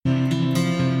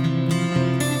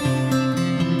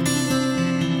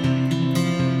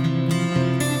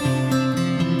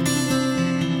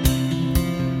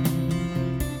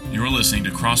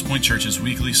Crosspoint Church's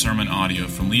weekly sermon audio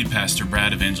from lead pastor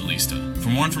Brad Evangelista. For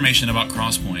more information about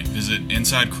Crosspoint, visit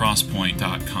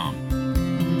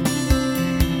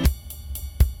insidecrosspoint.com.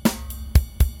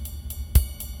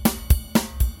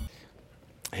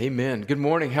 Amen. Good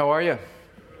morning. How are you?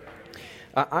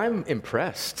 I'm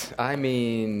impressed. I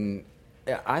mean,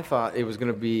 I thought it was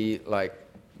going to be like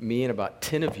me and about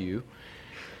 10 of you.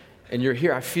 And you're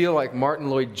here. I feel like Martin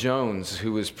Lloyd-Jones,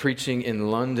 who was preaching in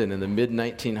London in the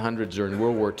mid-1900s during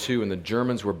World War II, and the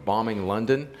Germans were bombing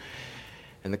London,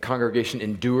 and the congregation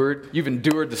endured. You've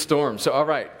endured the storm. So, all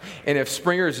right. And if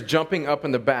Springer's jumping up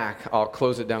in the back, I'll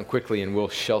close it down quickly, and we'll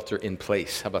shelter in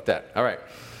place. How about that? All right.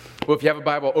 Well, if you have a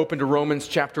Bible, open to Romans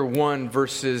chapter 1,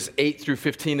 verses 8 through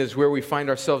 15 is where we find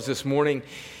ourselves this morning.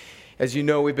 As you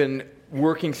know, we've been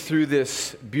working through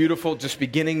this beautiful, just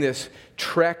beginning this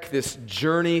trek, this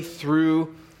journey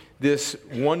through this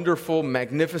wonderful,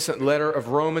 magnificent letter of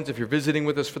Romans. If you're visiting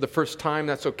with us for the first time,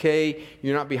 that's okay.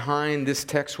 You're not behind. This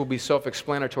text will be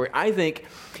self-explanatory. I think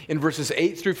in verses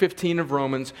 8 through 15 of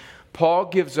Romans, Paul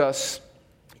gives us,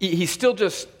 he's still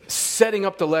just setting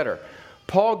up the letter.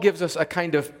 Paul gives us a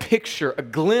kind of picture, a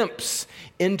glimpse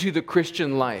into the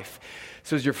Christian life.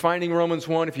 So as you're finding Romans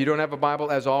 1, if you don't have a Bible,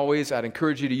 as always, I'd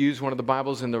encourage you to use one of the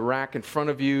Bibles in the rack in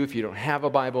front of you. If you don't have a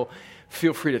Bible,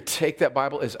 feel free to take that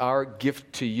Bible as our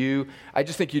gift to you. I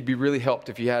just think you'd be really helped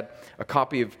if you had a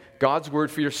copy of God's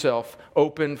Word for yourself,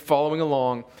 open, following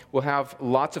along. We'll have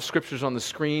lots of scriptures on the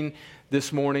screen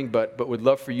this morning, but would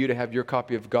love for you to have your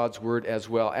copy of God's Word as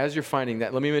well. As you're finding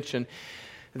that, let me mention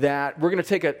that we're going to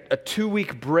take a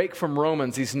 2-week break from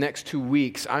Romans these next 2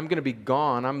 weeks. I'm going to be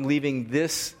gone. I'm leaving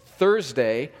this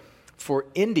Thursday for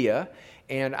India,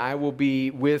 and I will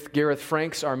be with Gareth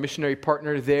Franks, our missionary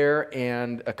partner there,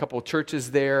 and a couple of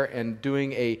churches there, and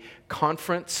doing a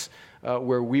conference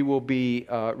where we will be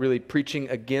really preaching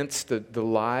against the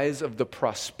lies of the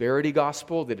prosperity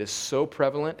gospel that is so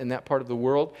prevalent in that part of the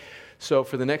world. So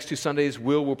for the next 2 Sundays,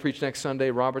 Will will preach next Sunday,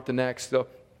 Robert the next. They'll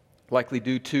likely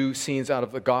do 2 scenes out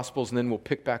of the Gospels, and then we'll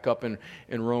pick back up in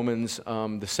Romans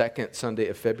the second Sunday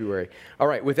of February. All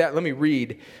right, with that, let me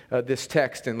read this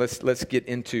text, and let's get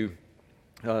into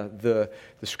the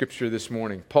scripture this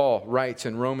morning. Paul writes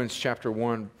in Romans chapter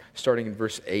 1, starting in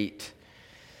verse 8.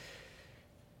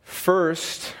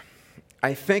 First,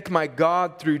 I thank my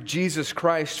God through Jesus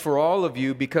Christ for all of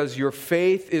you, because your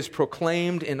faith is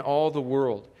proclaimed in all the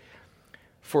world.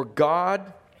 For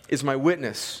God is my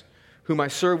witness, whom I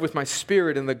serve with my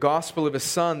spirit in the gospel of His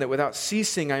Son, that without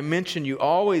ceasing I mention you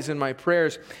always in my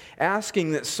prayers,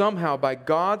 asking that somehow by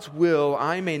God's will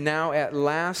I may now at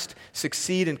last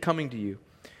succeed in coming to you.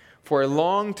 For I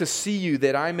long to see you,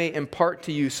 that I may impart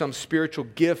to you some spiritual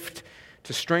gift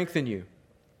to strengthen you.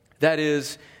 That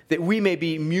is, that we may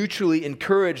be mutually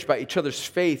encouraged by each other's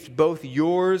faith, both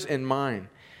yours and mine.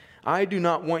 I do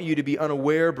not want you to be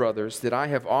unaware, brothers, that I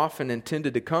have often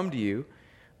intended to come to you,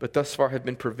 but thus far have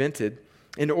been prevented,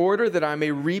 in order that I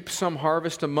may reap some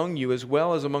harvest among you as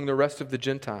well as among the rest of the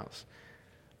Gentiles.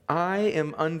 I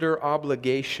am under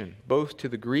obligation both to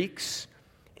the Greeks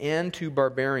and to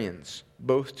barbarians,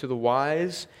 both to the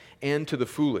wise and to the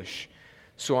foolish.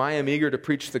 So I am eager to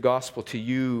preach the gospel to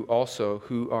you also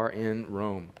who are in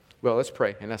Rome. Well, let's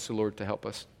pray and ask the Lord to help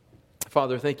us.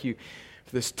 Father, thank you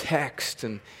for this text,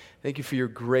 and thank you for your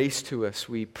grace to us.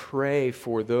 We pray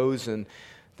for those in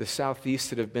the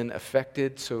southeast that have been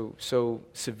affected so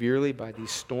severely by these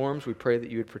storms. We pray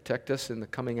that you would protect us in the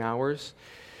coming hours.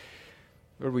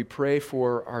 Lord, we pray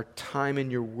for our time in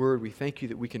your word. We thank you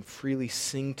that we can freely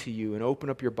sing to you and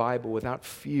open up your Bible without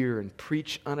fear and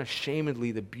preach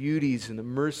unashamedly the beauties and the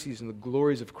mercies and the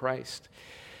glories of Christ.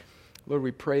 Lord,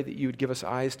 we pray that you would give us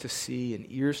eyes to see and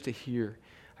ears to hear.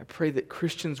 I pray that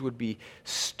Christians would be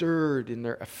stirred in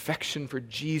their affection for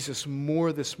Jesus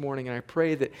more this morning. And I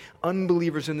pray that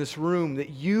unbelievers in this room, that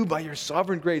you, by your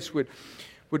sovereign grace, would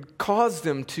cause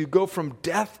them to go from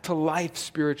death to life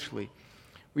spiritually.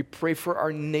 We pray for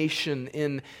our nation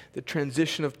in the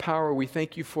transition of power. We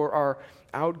thank you for our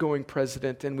outgoing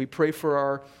president, and we pray for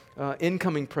our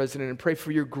incoming president, and pray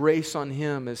for your grace on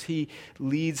him as he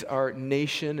leads our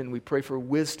nation, and we pray for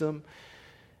wisdom.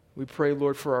 We pray,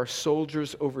 Lord, for our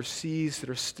soldiers overseas that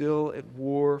are still at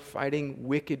war, fighting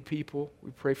wicked people.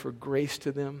 We pray for grace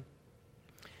to them.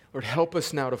 Lord, help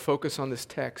us now to focus on this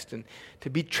text and to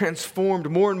be transformed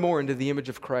more and more into the image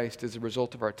of Christ as a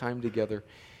result of our time together.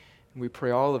 And we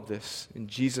pray all of this in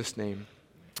Jesus' name.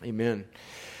 Amen.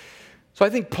 So I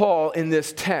think Paul in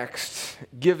this text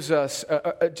gives us,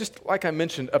 just like I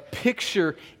mentioned, a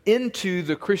picture into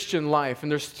the Christian life.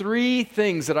 And there's 3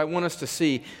 things that I want us to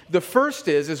see. The first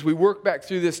is, as we work back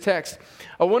through this text,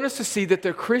 I want us to see that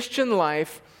the Christian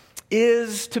life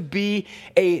is to be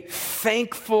a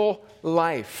thankful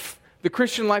life. The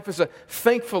Christian life is a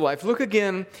thankful life. Look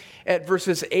again at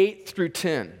verses 8 through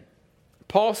 10.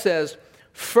 Paul says,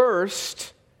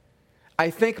 "First,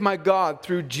 I thank my God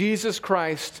through Jesus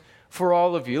Christ for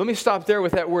all of you." Let me stop there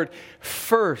with that word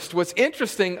first. What's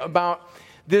interesting about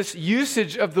this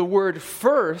usage of the word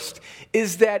first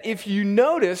is that if you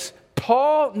notice,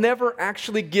 Paul never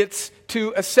actually gets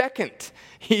to a second.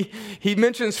 He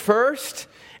mentions first,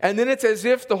 and then it's as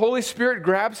if the Holy Spirit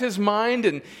grabs his mind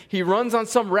and he runs on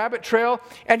some rabbit trail,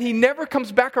 and he never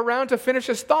comes back around to finish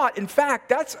his thought. In fact,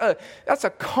 that's a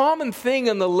common thing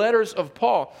in the letters of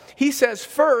Paul. He says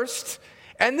first,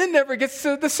 and then never gets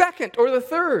to the second or the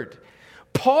third.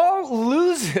 Paul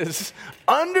loses,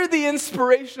 under the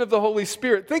inspiration of the Holy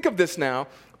Spirit, think of this now,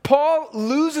 Paul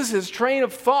loses his train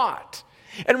of thought.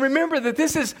 And remember that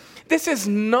this is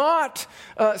not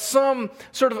some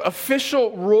sort of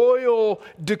official royal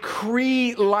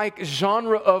decree-like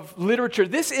genre of literature.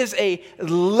 This is a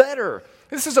letter.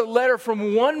 This is a letter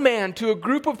from one man to a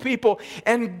group of people.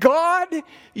 And God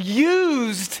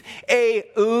used a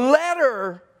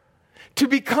letter to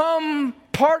become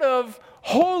part of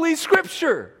Holy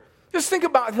Scripture. Just think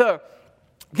about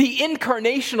the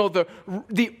incarnational,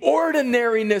 the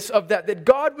ordinariness of that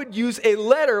God would use a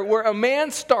letter where a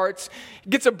man starts,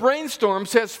 gets a brainstorm,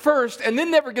 says first, and then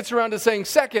never gets around to saying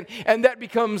second, and that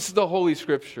becomes the Holy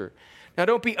Scripture. Now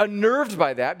don't be unnerved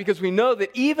by that, because we know that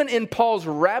even in Paul's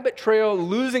rabbit trail,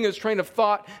 losing his train of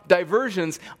thought,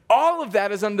 diversions, all of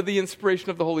that is under the inspiration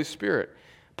of the Holy Spirit.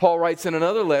 Paul writes in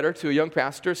another letter to a young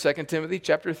pastor, 2 Timothy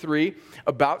chapter 3,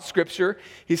 about Scripture.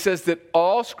 He says that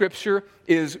all Scripture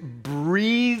is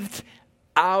breathed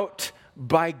out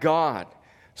by God.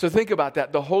 So think about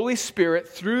that. The Holy Spirit,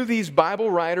 through these Bible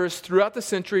writers throughout the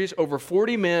centuries, over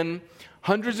 40 men,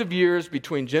 hundreds of years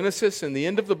between Genesis and the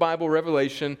end of the Bible,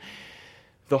 Revelation,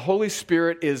 the Holy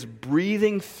Spirit is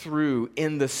breathing through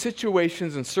in the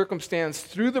situations and circumstance,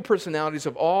 through the personalities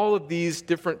of all of these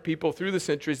different people through the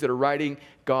centuries that are writing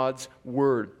God's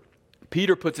Word.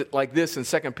 Peter puts it like this in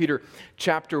 2 Peter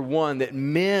chapter 1, that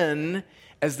men,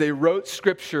 as they wrote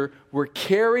Scripture, were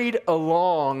carried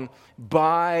along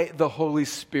by the Holy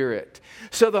Spirit.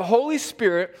 So the Holy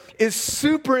Spirit is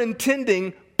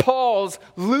superintending Paul's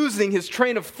losing his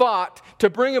train of thought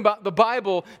to bring about the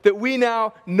Bible that we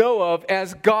now know of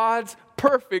as God's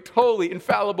perfect, holy,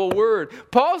 infallible Word.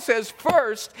 Paul says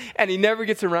first, and he never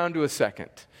gets around to a second.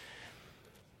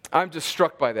 I'm just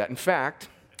struck by that. In fact,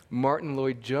 Martin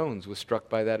Lloyd-Jones was struck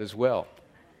by that as well.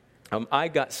 I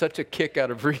got such a kick out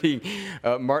of reading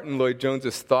Martin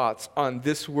Lloyd-Jones' thoughts on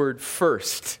this word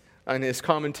first, on his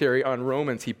commentary on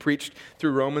Romans. He preached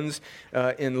through Romans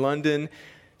in London,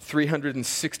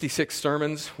 366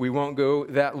 sermons. We won't go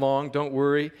that long, don't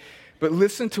worry. But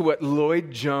listen to what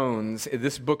Lloyd-Jones,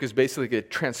 this book is basically a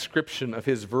transcription of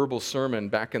his verbal sermon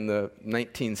back in the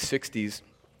 1960s.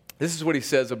 This is what he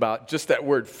says about just that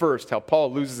word first, how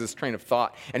Paul loses his train of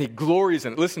thought, and he glories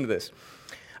in it. Listen to this.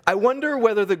 "I wonder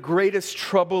whether the greatest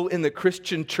trouble in the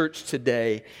Christian church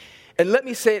today, and let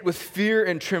me say it with fear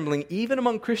and trembling, even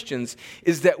among Christians,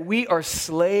 is that we are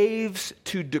slaves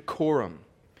to decorum.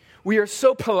 We are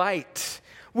so polite.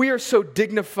 We are so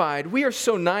dignified. We are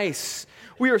so nice.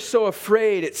 We are so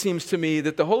afraid, it seems to me,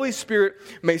 that the Holy Spirit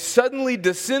may suddenly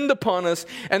descend upon us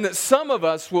and that some of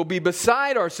us will be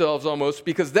beside ourselves almost,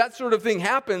 because that sort of thing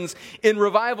happens in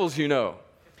revivals, you know."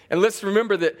 And let's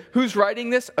remember that who's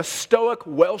writing this? A Stoic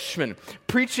Welshman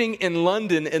preaching in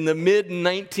London in the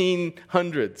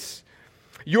mid-1900s.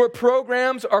 "Your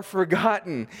programs are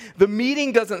forgotten. The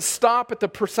meeting doesn't stop at the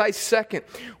precise second.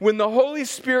 When the Holy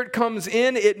Spirit comes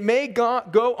in, it may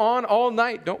go on all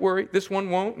night. Don't worry, this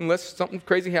one won't unless something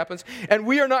crazy happens. And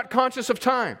we are not conscious of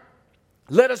time.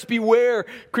 Let us beware,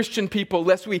 Christian people,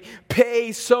 lest we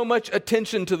pay so much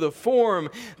attention to the form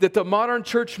that the modern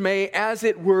church may, as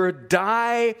it were,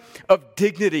 die of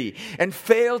dignity and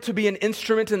fail to be an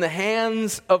instrument in the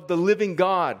hands of the living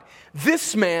God."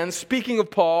 This man, speaking of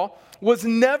Paul, was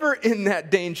never in that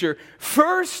danger.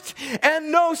 First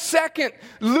and no second,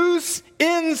 loose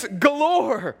ends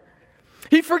galore.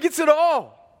 He forgets it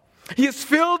all. He is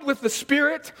filled with the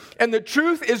Spirit, and the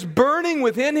truth is burning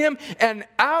within him, and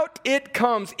out it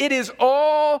comes. It is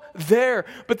all there.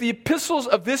 But the epistles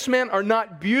of this man are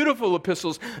not beautiful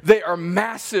epistles. They are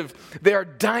massive. They are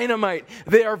dynamite.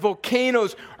 They are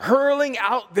volcanoes hurling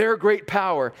out their great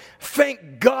power.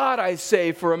 Thank God, I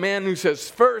say, for a man who says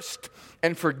first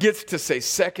and forgets to say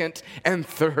second and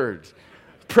third.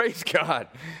 Praise God.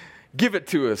 Give it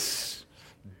to us,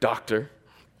 doctor.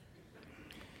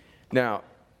 Now,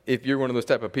 if you're one of those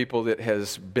type of people that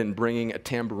has been bringing a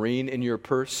tambourine in your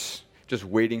purse just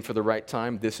waiting for the right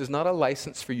time. This is not a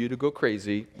license for you to go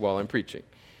crazy while I'm preaching.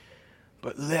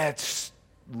 But let's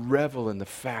revel in the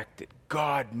fact that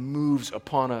God moves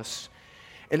upon us,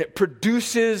 and it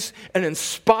produces an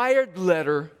inspired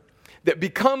letter that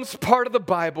becomes part of the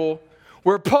Bible,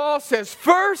 where Paul says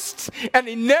first, and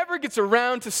he never gets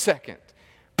around to second.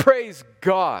 Praise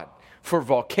God for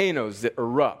volcanoes that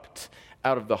erupt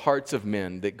out of the hearts of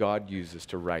men that God uses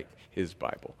to write his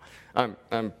Bible. I'm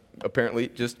apparently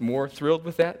just more thrilled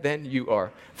with that than you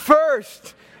are.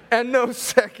 First and no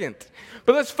second.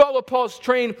 But let's follow Paul's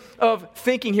train of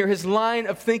thinking here, his line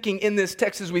of thinking in this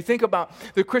text as we think about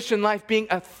the Christian life being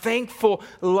a thankful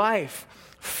life.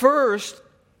 First,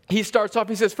 he starts off,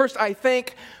 he says, first, I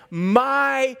thank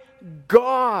my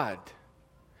God.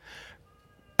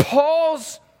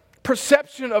 Paul's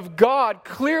perception of God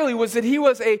clearly was that he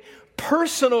was a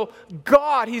personal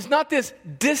God. He's not this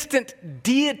distant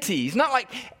deity. He's not like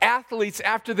athletes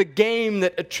after the game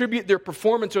that attribute their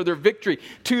performance or their victory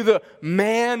to the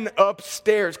man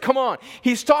upstairs. Come on.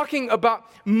 He's talking about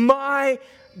my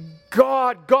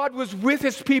God. God was with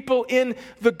his people in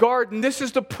the garden. This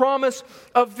is the promise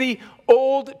of the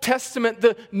Old Testament,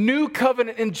 the new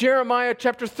covenant in Jeremiah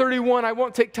chapter 31. I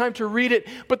won't take time to read it,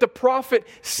 but the prophet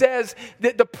says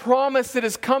that the promise that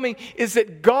is coming is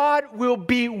that God will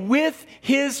be with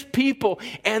his people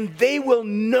and they will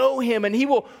know him and he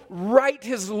will write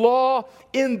his law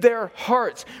in their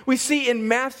hearts. We see in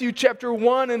Matthew chapter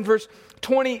 1 and verse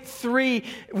 23,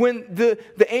 when the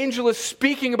angel is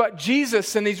speaking about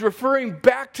Jesus and he's referring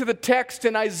back to the text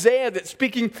in Isaiah that's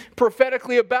speaking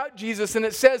prophetically about Jesus, and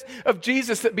it says of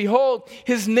Jesus that, behold,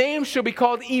 his name shall be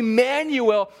called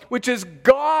Emmanuel, which is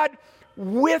God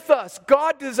with us.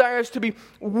 God desires to be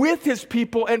with his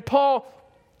people, and Paul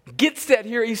gets that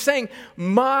here. He's saying,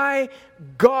 my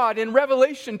God. In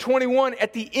Revelation 21,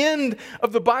 at the end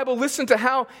of the Bible, listen to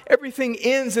how everything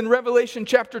ends in Revelation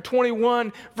chapter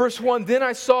 21, verse 1. Then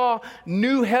I saw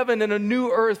new heaven and a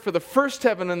new earth, for the first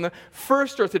heaven and the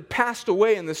first earth had passed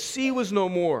away, and the sea was no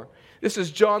more. This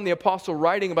is John the Apostle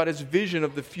writing about his vision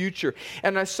of the future.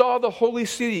 And I saw the holy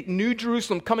city, New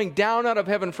Jerusalem, coming down out of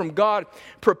heaven from God,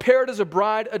 prepared as a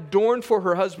bride, adorned for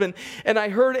her husband. And I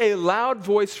heard a loud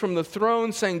voice from the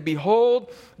throne saying,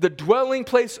 behold, the dwelling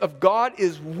place of God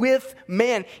is with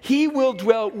man. He will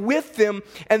dwell with them,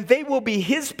 and they will be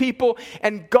his people,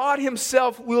 and God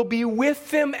himself will be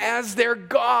with them as their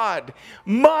God.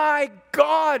 My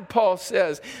God, Paul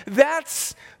says.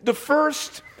 That's the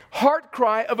first heart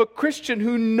cry of a Christian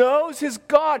who knows his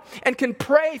God and can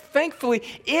pray thankfully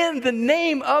in the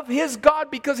name of his God,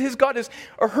 because his God is,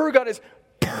 or her God is,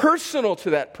 personal to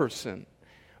that person.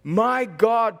 My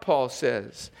God, Paul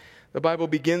says. The Bible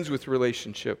begins with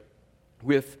relationship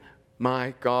with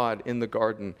my God in the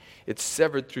garden. It's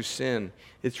severed through sin.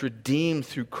 It's redeemed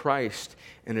through Christ.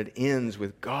 And it ends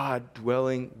with God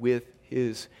dwelling with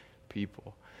his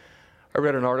people. I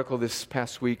read an article this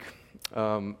past week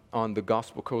on the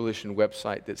Gospel Coalition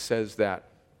website that says that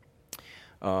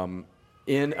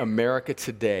in America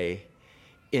today,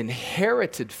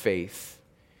 inherited faith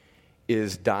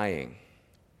is dying,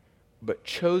 but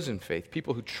chosen faith,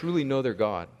 people who truly know their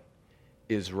God,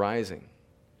 is rising.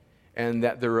 And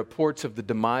that the reports of the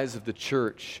demise of the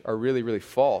church are really, really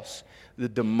false. The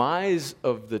demise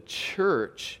of the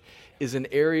church is in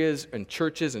areas and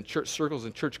churches and church circles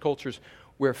and church cultures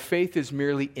where faith is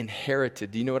merely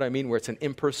inherited. Do you know what I mean? Where it's an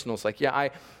impersonal, it's like, yeah,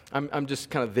 I'm just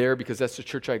kind of there because that's the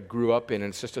church I grew up in, and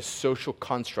it's just a social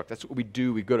construct. That's what we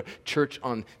do. We go to church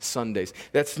on Sundays.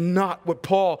 That's not what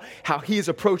Paul, how he is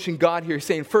approaching God here. He's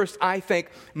saying, first, I thank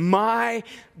my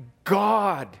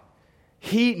God.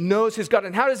 He knows his God.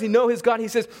 And how does he know his God? He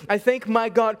says, I thank my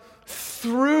God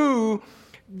through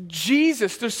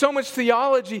Jesus. There's so much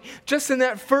theology just in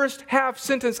that first half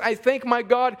sentence. I thank my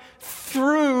God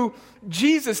through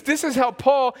Jesus. This is how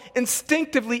Paul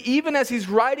instinctively, even as he's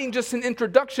writing just an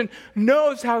introduction,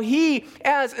 knows how he,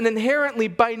 as an inherently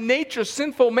by nature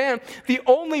sinful man, the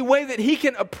only way that he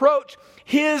can approach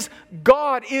his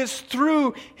God is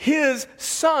through his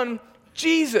Son,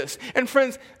 Jesus. And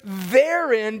friends,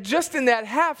 therein, just in that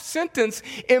half sentence,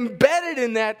 embedded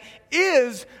in that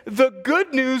is the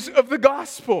good news of the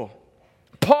gospel.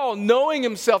 Paul, knowing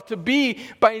himself to be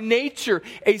by nature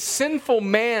a sinful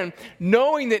man,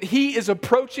 knowing that he is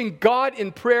approaching God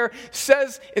in prayer,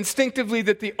 says instinctively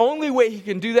that the only way he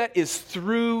can do that is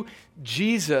through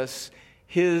Jesus,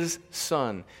 his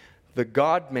Son. The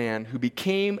God-man who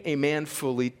became a man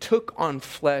fully, took on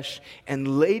flesh,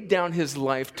 and laid down his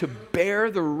life to bear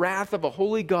the wrath of a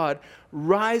holy God,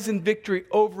 rise in victory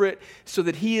over it, so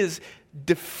that he is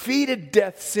defeated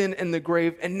death, sin, and the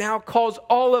grave, and now calls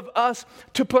all of us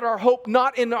to put our hope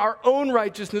not in our own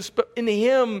righteousness, but in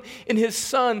Him, in His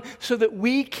Son, so that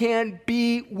we can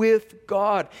be with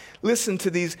God. Listen to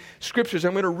these scriptures.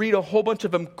 I'm going to read a whole bunch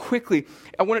of them quickly.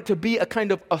 I want it to be a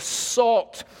kind of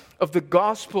assault of the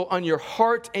gospel on your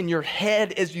heart and your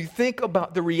head as you think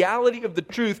about the reality of the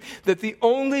truth that the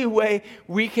only way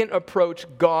we can approach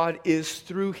God is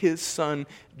through His Son,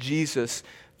 Jesus,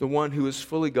 the one who is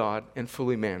fully God and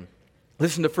fully man.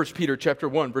 Listen to 1 Peter chapter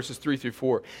 1, verses 3 through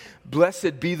 4.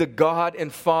 Blessed be the God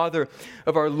and Father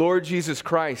of our Lord Jesus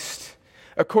Christ.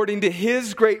 According to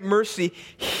His great mercy,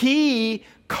 He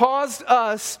caused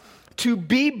us to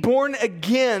be born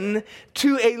again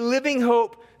to a living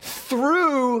hope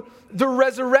through the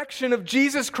resurrection of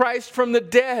Jesus Christ from the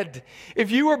dead.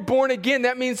 If you were born again,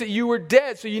 that means that you were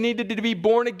dead. So you needed to be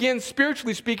born again,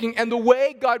 spiritually speaking. And the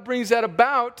way God brings that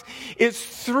about is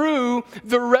through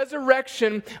the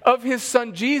resurrection of His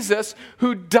Son Jesus,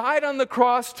 who died on the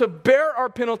cross to bear our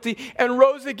penalty and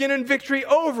rose again in victory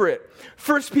over it.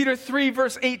 1 Peter 3,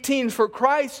 verse 18, for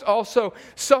Christ also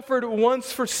suffered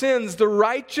once for sins, the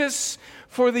righteous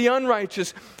for the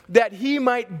unrighteous, that He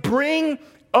might bring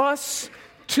us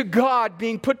to God,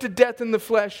 being put to death in the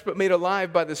flesh, but made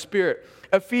alive by the Spirit.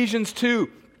 Ephesians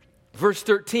 2, verse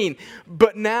 13.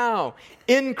 But now,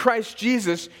 in Christ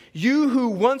Jesus, you who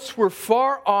once were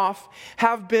far off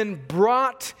have been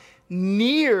brought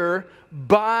near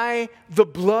by the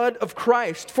blood of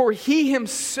Christ. For He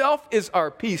Himself is our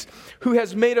peace, who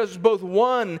has made us both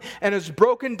one and has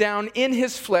broken down in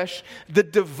His flesh the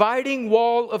dividing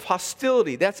wall of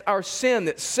hostility. That's our sin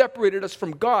that separated us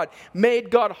from God, made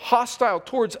God hostile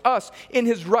towards us in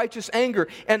His righteous anger,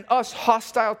 and us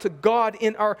hostile to God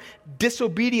in our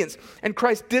disobedience. And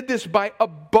Christ did this by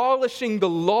abolishing the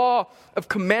law of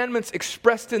commandments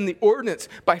expressed in the ordinance,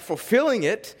 by fulfilling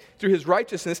it through His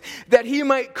righteousness, that He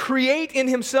might create in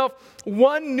Himself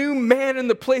one new man in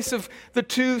the place of the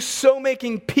two, so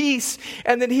making peace,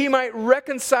 and that He might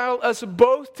reconcile us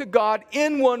both to God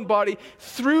in one body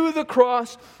through the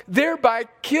cross, thereby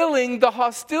killing the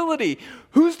hostility.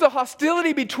 Who's the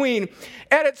hostility between?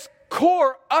 At its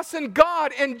core, us and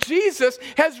God, and Jesus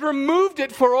has removed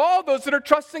it for all those that are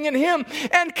trusting in Him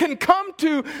and can come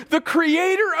to the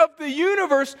Creator of the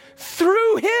universe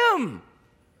through Him.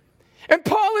 And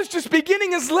Paul is just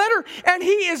beginning his letter, and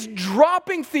he is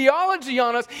dropping theology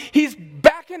on us. He's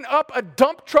backing up a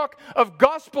dump truck of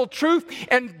gospel truth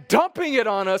and dumping it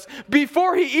on us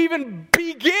before he even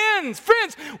begins.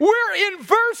 Friends, we're in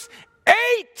verse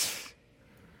 8.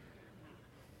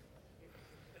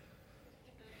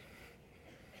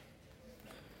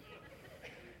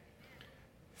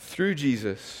 Through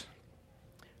Jesus,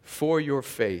 for your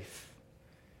faith,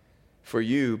 for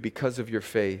you, because of your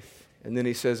faith. And then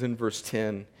he says in verse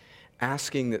 10,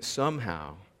 asking that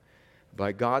somehow,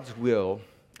 by God's will,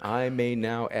 I may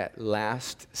now at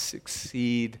last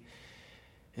succeed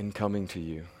in coming to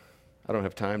you. I don't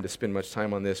have time to spend much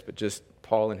time on this, but just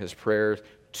Paul in his prayers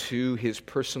to his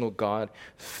personal God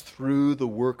through the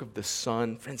work of the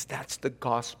Son. Friends, that's the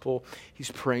gospel.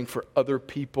 He's praying for other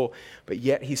people, but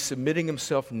yet he's submitting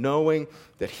himself knowing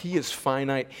that he is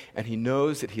finite and he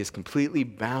knows that he is completely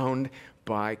bound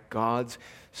by God's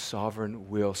sovereign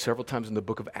will. Several times in the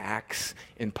book of Acts,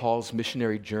 in Paul's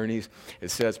missionary journeys,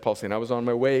 it says, Paul saying, I was on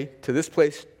my way to this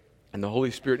place, and the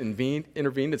Holy Spirit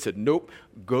intervened and said, nope,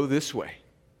 go this way.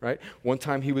 Right? One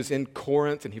time he was in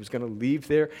Corinth and he was going to leave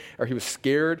there, or he was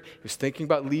scared. He was thinking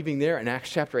about leaving there in Acts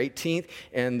chapter 18,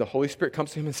 and the Holy Spirit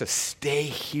comes to him and says, stay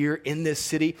here in this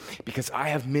city because I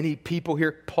have many people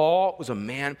here. Paul was a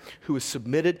man who was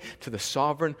submitted to the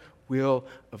sovereign will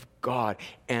of God.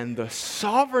 And the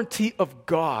sovereignty of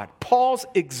God, Paul's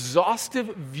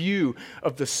exhaustive view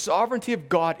of the sovereignty of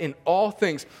God in all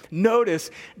things, notice,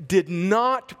 did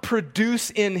not produce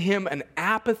in him an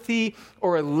apathy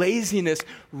or a laziness.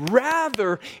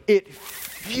 Rather, it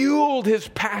fueled his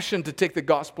passion to take the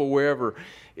gospel wherever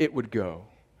it would go.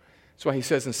 That's why he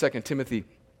says in 2 Timothy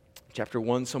chapter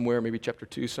 1 somewhere, maybe chapter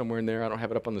 2 somewhere in there, I don't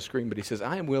have it up on the screen, but he says,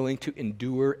 I am willing to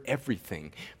endure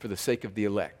everything for the sake of the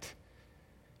elect.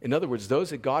 In other words,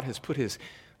 those that God has put His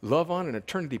love on in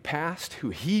eternity past, who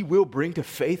He will bring to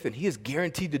faith, and He is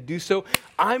guaranteed to do so,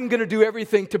 I'm going to do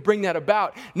everything to bring that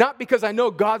about. Not because I know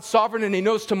God's sovereign and He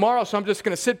knows tomorrow, so I'm just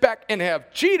going to sit back and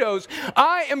have Cheetos.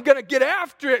 I am going to get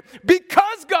after it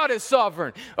because God is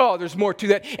sovereign. Oh, there's more to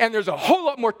that, and there's a whole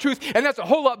lot more truth, and that's a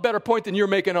whole lot better point than you're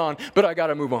making on, but I got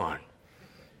to move on.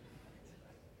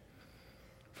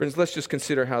 Friends, let's just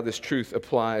consider how this truth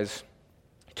applies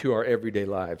to our everyday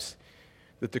lives.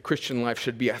 That the Christian life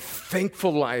should be a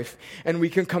thankful life, and we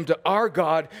can come to our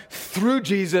God through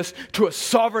Jesus to a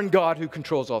sovereign God who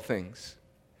controls all things.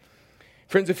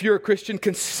 Friends, if you're a Christian,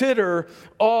 consider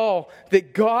all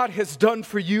that God has done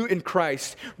for you in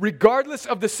Christ, regardless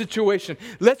of the situation.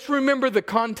 Let's remember the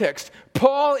context.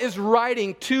 Paul is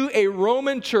writing to a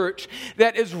Roman church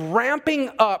that is ramping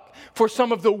up for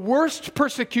some of the worst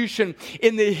persecution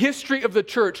in the history of the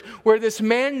church, where this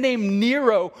man named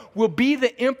Nero will be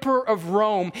the emperor of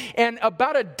Rome, and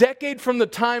about a decade from the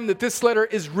time that this letter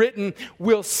is written,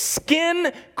 will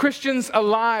skin Christians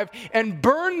alive and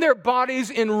burn their bodies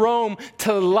in Rome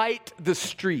to light the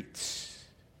streets.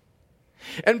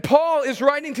 And Paul is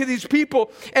writing to these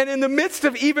people, and in the midst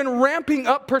of even ramping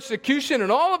up persecution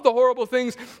and all of the horrible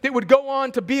things that would go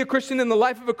on to be a Christian in the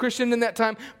life of a Christian in that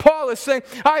time, Paul is saying,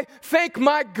 I thank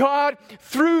my God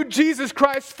through Jesus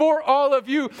Christ for all of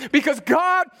you, because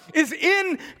God is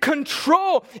in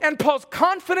control. And Paul's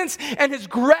confidence and his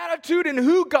gratitude in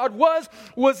who God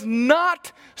was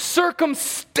not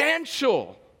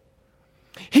circumstantial.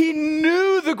 He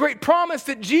knew the great promise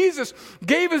that Jesus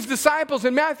gave his disciples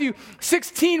in Matthew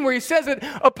 16, where he says that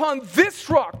upon this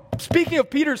rock, speaking of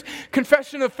Peter's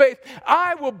confession of faith,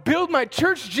 I will build my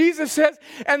church, Jesus says,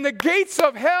 and the gates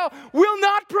of hell will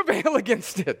not prevail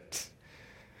against it.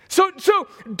 So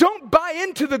don't buy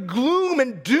into the gloom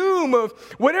and doom of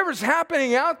whatever's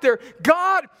happening out there.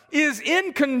 God is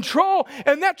in control,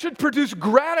 and that should produce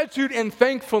gratitude and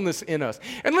thankfulness in us.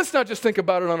 And let's not just think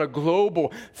about it on a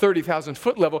global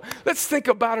 30,000-foot level. Let's think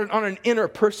about it on an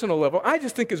interpersonal level. I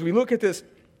just think as we look at this,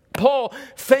 Paul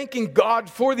thanking God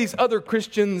for these other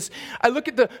Christians. I look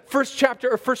at the first chapter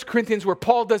of 1 Corinthians where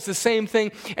Paul does the same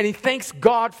thing, and he thanks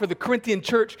God for the Corinthian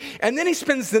church. And then he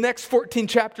spends the next 14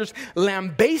 chapters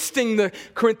lambasting the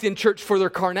Corinthian church for their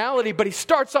carnality, but he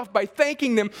starts off by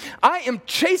thanking them. I am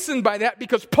chastened by that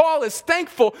because Paul is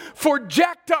thankful for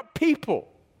jacked up people.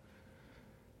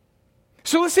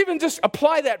 So let's even just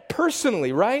apply that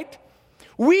personally, right?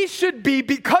 We should be,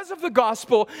 because of the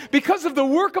gospel, because of the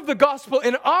work of the gospel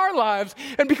in our lives,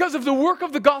 and because of the work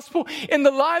of the gospel in the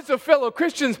lives of fellow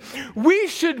Christians, we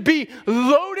should be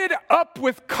loaded up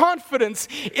with confidence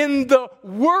in the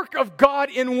work of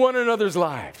God in one another's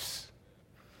lives.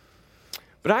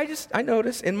 But I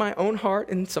notice in my own heart,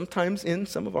 and sometimes in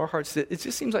some of our hearts, that it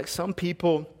just seems like some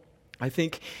people, I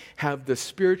think, have the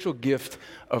spiritual gift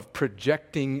of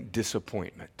projecting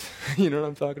disappointment. You know what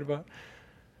I'm talking about?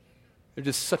 They're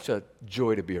just such a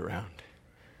joy to be around.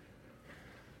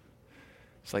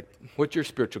 It's like, what's your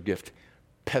spiritual gift?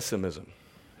 Pessimism.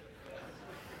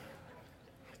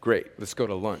 Great, let's go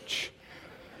to lunch.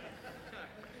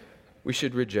 We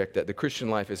should reject that. The Christian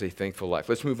life is a thankful life.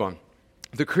 Let's move on.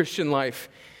 The Christian life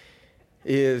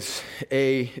is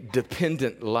a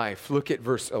dependent life. Look at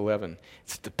verse 11.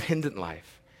 It's a dependent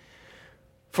life.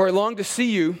 For I long to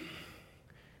see you.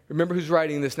 Remember who's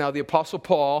writing this now, the Apostle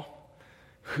Paul,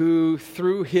 who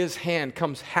through his hand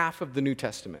comes half of the New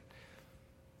Testament.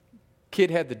 Kid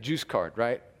had the juice card,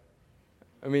 right?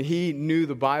 I mean, he knew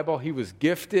the Bible. He was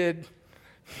gifted.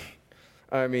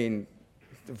 I mean,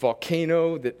 the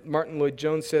volcano that Martin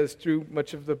Lloyd-Jones says through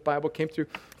much of the Bible came through.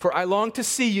 For I long to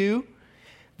see you,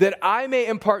 that I may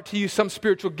impart to you some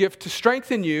spiritual gift to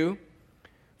strengthen you.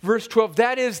 Verse 12,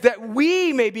 that is, that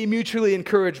we may be mutually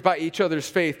encouraged by each other's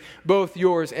faith, both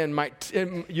yours and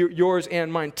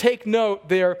mine. Take note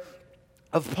there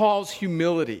of Paul's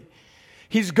humility.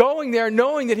 He's going there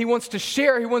knowing that he wants to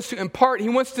share, he wants to impart, he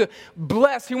wants to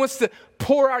bless, he wants to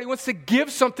pour out, he wants to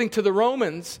give something to the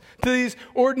Romans, to these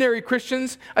ordinary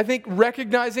Christians. I think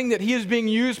recognizing that he is being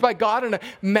used by God in a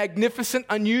magnificent,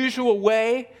 unusual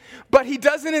way. But he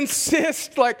doesn't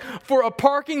insist like for a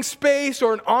parking space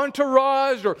or an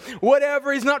entourage or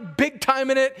whatever. He's not big time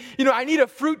in it. You know, I need a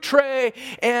fruit tray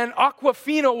and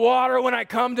Aquafina water when I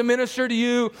come to minister to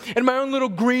you, and my own little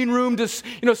green room to,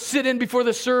 sit in before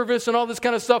the service and all this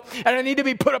kind of stuff. And I need to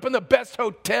be put up in the best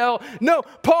hotel. No,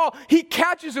 Paul, he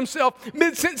catches himself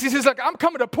mid-sentence. He says, like, I'm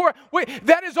coming to pour. Wait,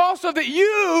 that is also that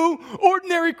you,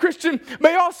 ordinary Christian,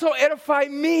 may also edify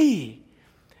me.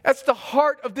 That's the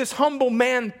heart of this humble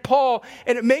man, Paul,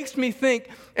 and it makes me think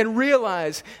and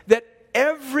realize that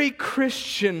every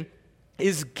Christian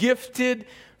is gifted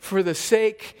for the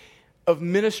sake of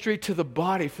ministry to the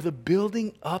body, for the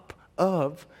building up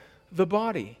of the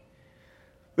body.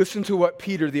 Listen to what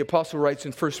Peter, the apostle, writes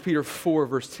in 1 Peter 4,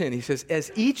 verse 10. He says,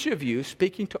 as each of you,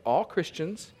 speaking to all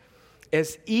Christians,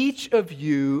 as each of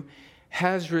you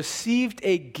has received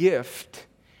a gift,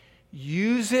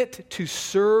 use it to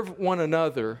serve one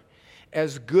another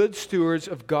as good stewards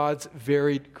of God's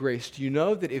varied grace. Do you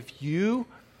know that if you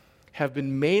have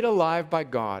been made alive by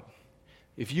God,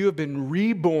 if you have been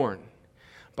reborn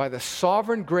by the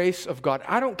sovereign grace of God,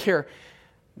 I don't care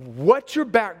what your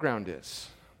background is.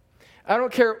 I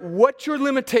don't care what your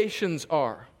limitations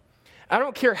are. I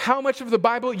don't care how much of the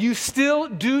Bible you still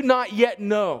do not yet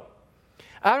know.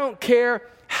 I don't care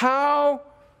how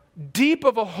deep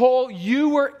of a hole you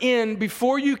were in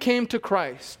before you came to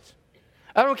Christ.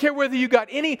 I don't care whether you got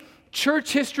any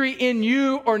church history in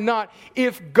you or not.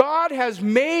 If God has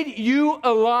made you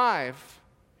alive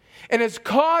and has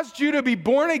caused you to be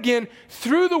born again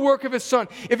through the work of His Son,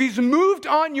 if He's moved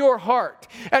on your heart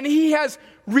and He has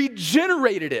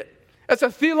regenerated it, that's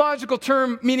a theological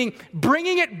term meaning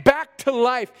bringing it back to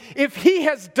life. If He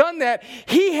has done that,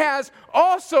 He has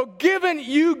also given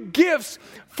you gifts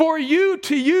for you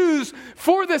to use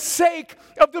for the sake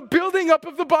of the building up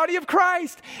of the body of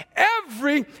Christ.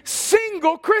 Every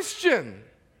single Christian.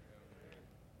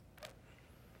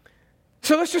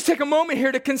 So let's just take a moment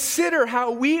here to consider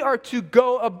how we are to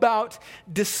go about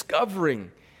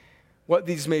discovering what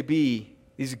these may be,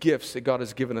 these gifts that God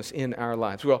has given us in our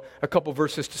lives. Well, a couple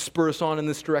verses to spur us on in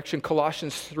this direction.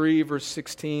 Colossians 3, verse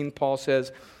 16, Paul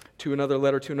says to another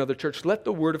letter to another church, "Let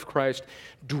the word of Christ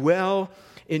dwell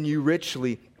in you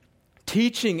richly,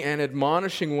 teaching and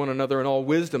admonishing one another in all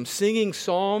wisdom, singing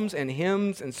psalms and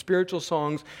hymns and spiritual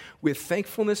songs with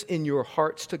thankfulness in your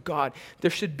hearts to God." There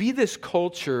should be this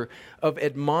culture of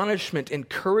admonishment,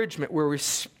 encouragement, where we're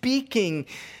speaking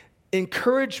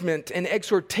encouragement and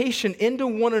exhortation into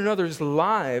one another's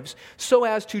lives so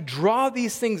as to draw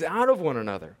these things out of one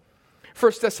another.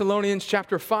 1 Thessalonians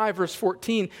chapter 5, verse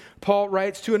 14, Paul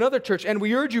writes to another church, "And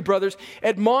we urge you, brothers,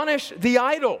 admonish the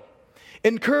idle,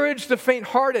 encourage the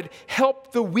faint-hearted,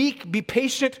 help the weak, be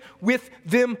patient with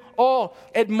them all."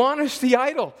 Admonish the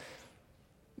idle.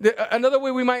 Another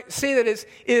way we might say that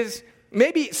is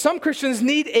maybe some Christians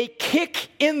need a kick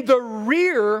in the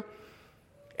rear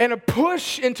and a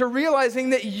push into realizing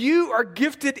that you are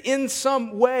gifted in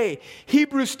some way.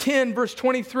 Hebrews 10, verse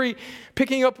 23,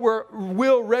 picking up where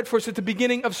Will read for us at the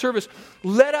beginning of service.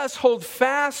 "Let us hold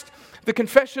fast the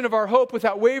confession of our hope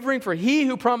without wavering, for He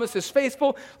who promised is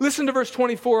faithful." Listen to verse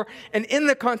 24, and in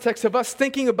the context of us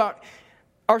thinking about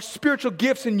our spiritual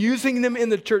gifts and using them in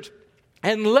the church,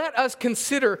 "And let us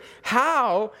consider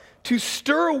how to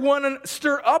stir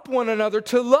up one another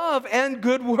to love and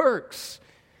good works,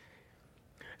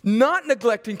 not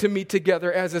neglecting to meet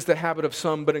together as is the habit of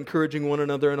some, but encouraging one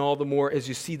another, and all the more as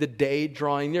you see the day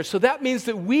drawing near." So that means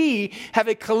that we have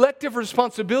a collective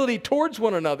responsibility towards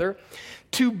one another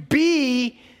to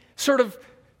be sort of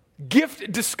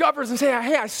gift discoverers and say,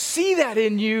 "Hey, I see that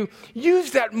in you.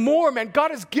 Use that more, man. God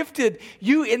has gifted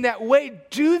you in that way.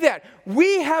 Do that."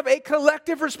 We have a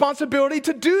collective responsibility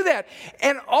to do that.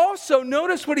 And also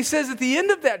notice what he says at the end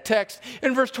of that text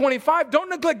in verse 25. Don't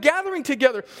neglect gathering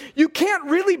together. You can't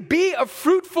really be a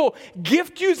fruitful,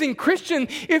 gift-using Christian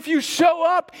if you show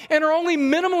up and are only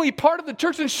minimally part of the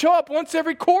church and show up once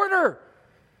every quarter.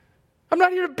 I'm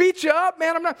not here to beat you up,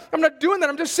 man. I'm not doing that.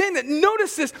 I'm just saying that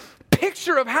notice this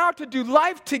picture of how to do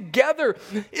life together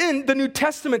in the New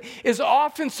Testament is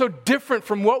often so different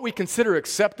from what we consider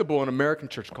acceptable in American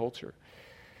church culture.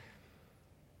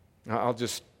 I'll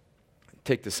just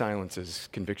take the silence as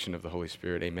conviction of the Holy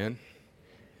Spirit. Amen?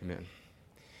 Amen.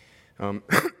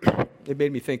 It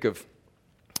made me think of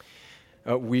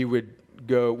we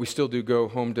still do go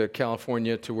home to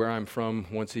California, to where I'm from,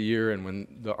 once a year. And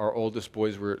when our oldest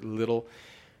boys were little,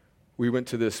 we went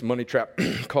to this money trap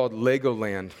called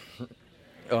Legoland,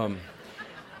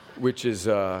 which is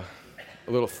a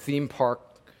little theme park,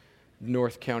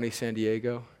 North County, San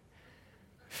Diego.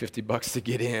 $50 to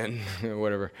get in,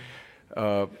 whatever.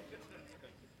 And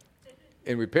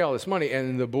we pay all this money.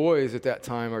 And the boys at that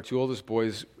time, our two oldest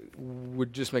boys,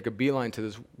 would just make a beeline to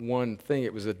this one thing.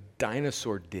 It was a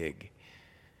dinosaur dig.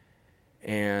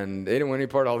 And they didn't want any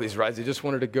part of all these rides. They just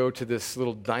wanted to go to this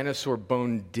little dinosaur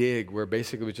bone dig where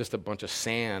basically it was just a bunch of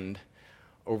sand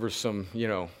over some,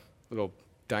 little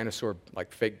dinosaur,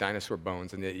 like fake dinosaur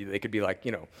bones. And they could be like,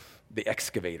 the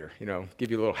excavator, give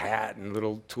you a little hat and a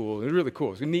little tool. It was really cool.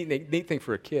 It was a neat thing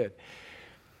for a kid.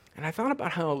 And I thought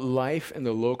about how life in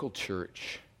the local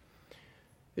church,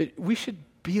 we should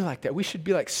be like that. We should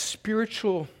be like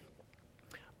spiritual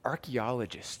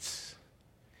archaeologists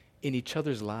in each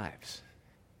other's lives.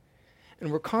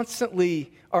 And we're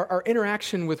constantly, our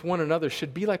interaction with one another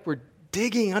should be like we're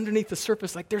digging underneath the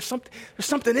surface, like there's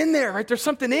something in there, right? There's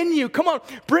something in you. Come on,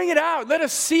 bring it out. Let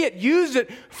us see it. Use it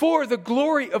for the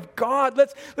glory of God.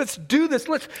 Let's do this.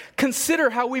 Let's consider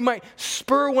how we might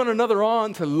spur one another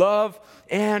on to love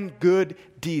and good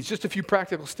deeds. Just a few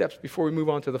practical steps before we move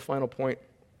on to the final point.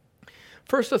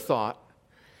 First, a thought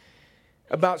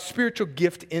about spiritual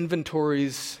gift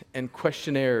inventories and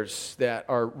questionnaires that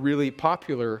are really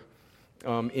popular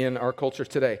in our culture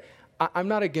today. I'm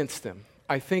not against them.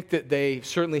 I think that they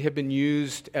certainly have been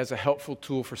used as a helpful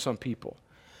tool for some people.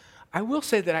 I will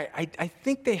say that I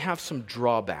think they have some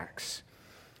drawbacks.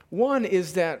 One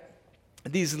is that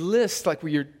these lists, like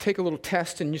where you take a little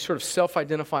test and you sort of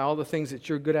self-identify all the things that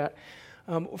you're good at,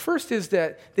 first is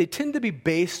that they tend to be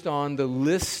based on the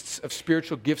lists of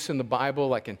spiritual gifts in the Bible,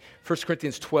 like in 1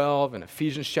 Corinthians 12 and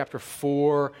Ephesians chapter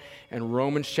 4 and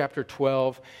Romans chapter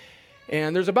 12.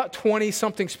 And there's about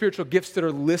 20-something spiritual gifts that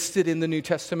are listed in the New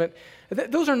Testament.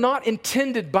 Those are not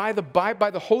intended by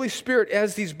the Holy Spirit,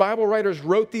 as these Bible writers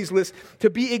wrote these lists, to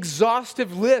be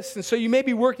exhaustive lists. And so you may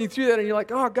be working through that and you're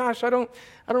like, oh gosh, I don't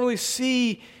really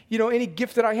see, any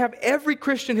gift that I have. Every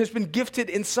Christian has been gifted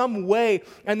in some way,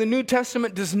 and the New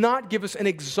Testament does not give us an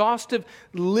exhaustive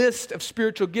list of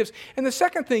spiritual gifts. And the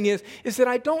second thing is that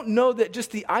I don't know that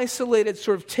just the isolated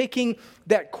sort of taking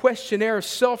that questionnaire,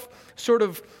 sort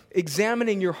of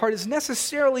examining your heart is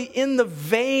necessarily in the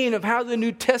vein of how the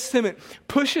New Testament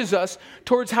pushes us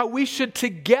towards how we should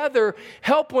together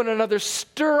help one another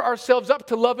stir ourselves up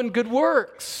to love and good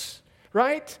works,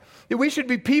 right? That we should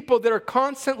be people that are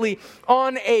constantly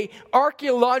on a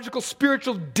archaeological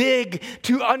spiritual dig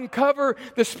to uncover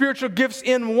the spiritual gifts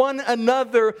in one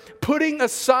another, putting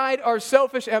aside our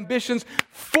selfish ambitions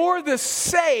for the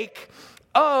sake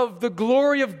of the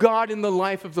glory of God in the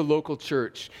life of the local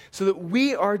church, so that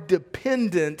we are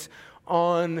dependent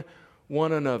on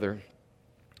one another.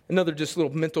 Another just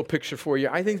little mental picture for you.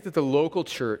 I think that the local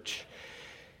church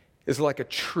is like a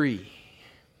tree.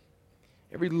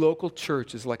 Every local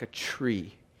church is like a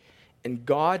tree. And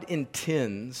God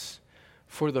intends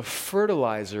for the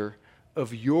fertilizer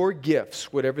of your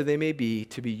gifts, whatever they may be,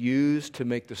 to be used to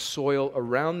make the soil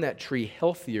around that tree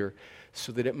healthier,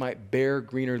 so that it might bear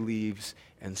greener leaves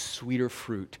and sweeter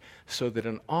fruit, so that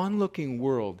an onlooking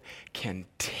world can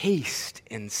taste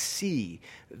and see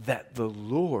that the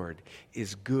Lord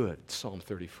is good. Psalm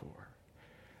 34.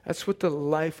 That's what the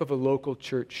life of a local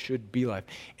church should be like.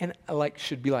 And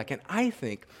I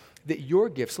think that your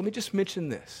gifts, let me just mention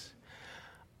this.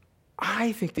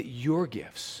 I think that your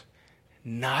gifts,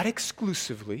 not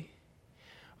exclusively,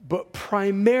 but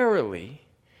primarily,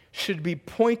 should be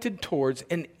pointed towards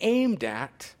and aimed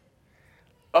at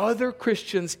other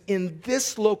Christians in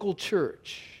this local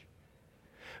church,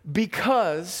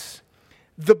 because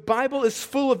the Bible is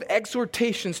full of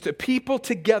exhortations to people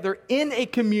together in a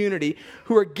community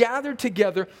who are gathered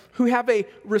together, who have a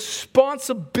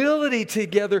responsibility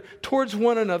together towards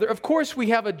one another. Of course, we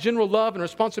have a general love and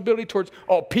responsibility towards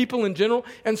all people in general,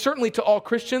 and certainly to all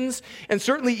Christians, and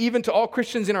certainly even to all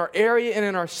Christians in our area and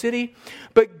in our city.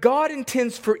 But God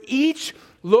intends for each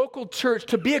local church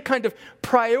to be a kind of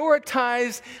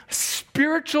prioritized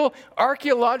spiritual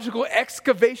archaeological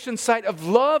excavation site of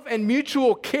love and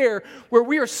mutual care, where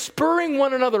we are spurring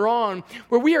one another on,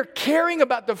 where we are caring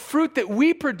about the fruit that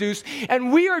we produce,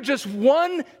 and we are just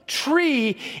one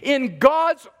tree in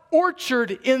God's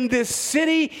orchard in this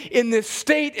city, in this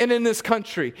state, and in this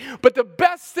country. But the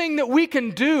best thing that we can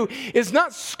do is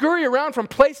not scurry around from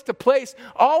place to place,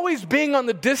 always being on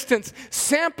the distance,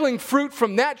 sampling fruit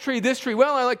from that tree, this tree.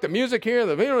 Well, I like the music here.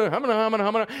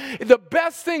 The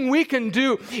best thing we can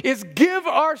do is give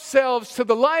ourselves to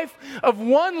the life of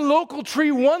one local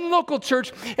tree, one local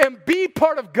church, and be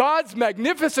part of God's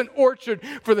magnificent orchard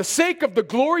for the sake of the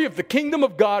glory of the kingdom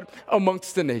of God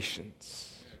amongst the nations.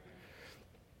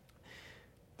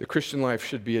 The Christian life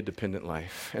should be a dependent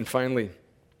life. And finally,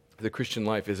 the Christian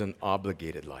life is an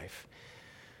obligated life.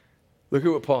 Look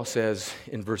at what Paul says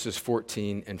in verses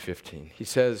 14 and 15. He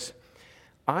says,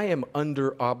 I am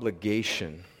under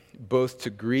obligation both to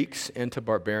Greeks and to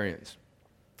barbarians.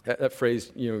 That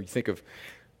phrase, you think of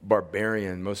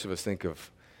barbarian, most of us think of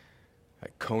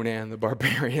like Conan the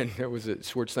Barbarian. That was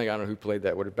Schwarzenegger. I don't know who played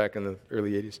that back in the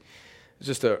early 80s. It's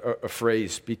just a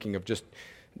phrase speaking of just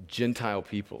Gentile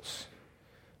peoples.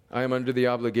 I am under the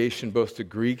obligation both to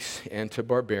Greeks and to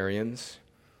barbarians,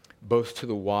 both to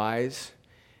the wise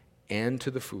and to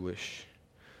the foolish.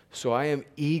 So I am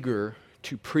eager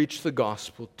to preach the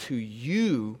gospel to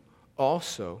you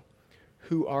also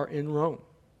who are in Rome.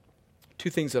 Two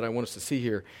things that I want us to see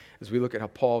here as we look at how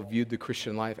Paul viewed the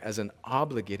Christian life as an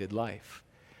obligated life.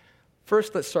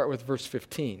 First, let's start with verse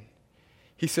 15.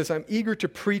 He says, I'm eager to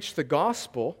preach the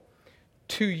gospel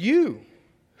to you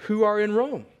who are in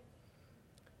Rome.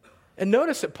 And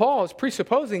notice that Paul is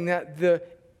presupposing that the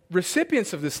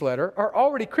recipients of this letter are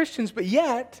already Christians, but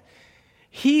yet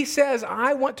he says,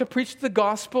 I want to preach the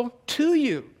gospel to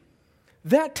you.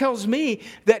 That tells me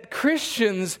that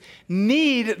Christians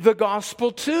need the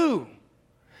gospel too.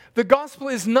 The gospel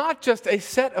is not just a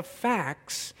set of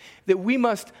facts that we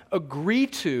must agree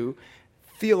to.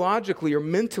 theologically or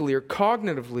mentally or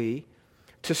cognitively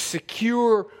to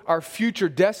secure our future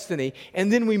destiny,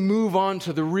 and then we move on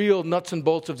to the real nuts and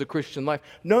bolts of the Christian life.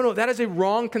 No, that is a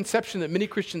wrong conception that many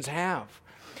Christians have.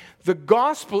 The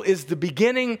gospel is the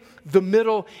beginning, the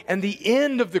middle, and the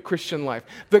end of the Christian life.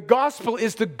 The gospel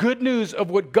is the good news of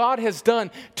what God has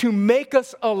done to make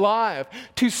us alive,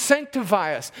 to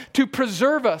sanctify us, to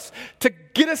preserve us, to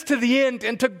get us to the end,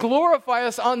 and to glorify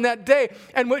us on that day.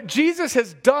 And what Jesus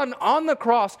has done on the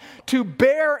cross to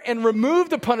bear and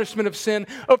remove the punishment of sin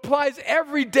applies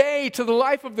every day to the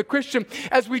life of the Christian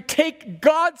as we take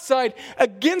God's side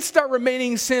against our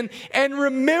remaining sin and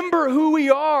remember who we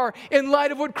are in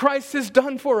light of what Christ has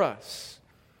done for us.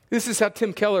 This is how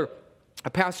Tim Keller, a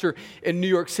pastor in New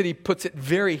York City, puts it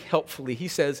very helpfully. He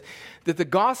says that the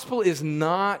gospel is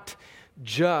not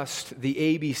just the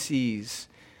ABCs,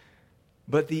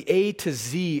 but the A to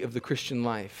Z of the Christian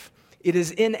life. It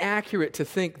is inaccurate to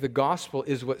think the gospel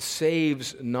is what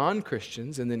saves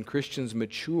non-Christians and then Christians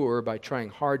mature by trying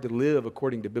hard to live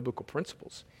according to biblical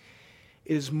principles.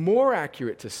 It is more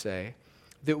accurate to say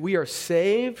that we are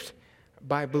saved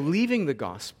by believing the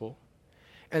gospel,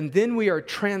 and then we are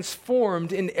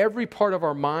transformed in every part of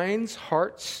our minds,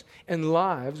 hearts, and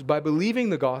lives by believing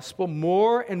the gospel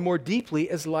more and more deeply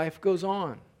as life goes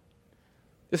on.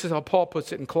 This is how Paul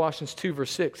puts it in Colossians 2,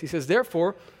 verse 6. He says,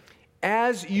 therefore,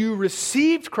 as you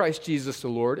received Christ Jesus the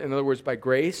Lord, in other words, by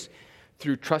grace,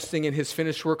 through trusting in his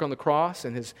finished work on the cross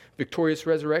and his victorious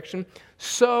resurrection,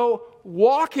 so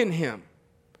walk in him.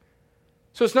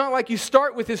 So it's not like you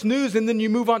start with this news and then you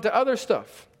move on to other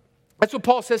stuff. That's what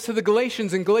Paul says to the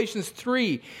Galatians in Galatians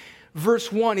 3, verse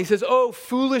 1. He says, oh,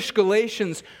 foolish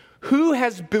Galatians, who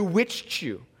has bewitched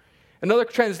you? Another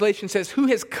translation says, who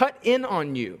has cut in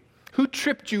on you? Who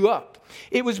tripped you up?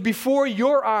 It was before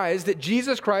your eyes that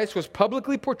Jesus Christ was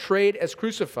publicly portrayed as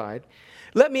crucified.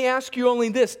 Let me ask you only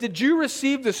this. Did you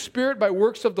receive the Spirit by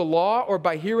works of the law or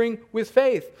by hearing with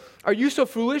faith? Are you so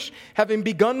foolish? Having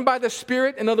begun by the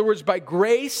Spirit, in other words, by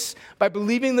grace, by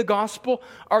believing the gospel,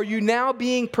 are you now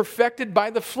being perfected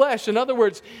by the flesh? In other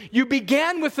words, you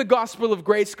began with the gospel of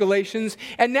grace, Galatians,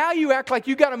 and now you act like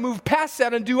you got to move past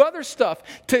that and do other stuff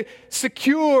to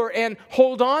secure and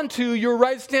hold on to your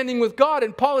right standing with God.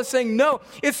 And Paul is saying, no,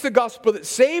 it's the gospel that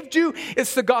saved you,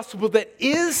 it's the gospel that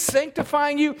is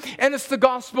sanctifying you, and it's the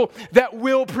gospel that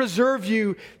will preserve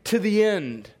you to the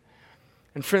end.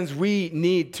 And friends, we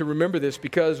need to remember this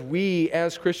because we,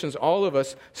 as Christians, all of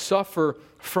us, suffer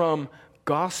from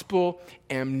gospel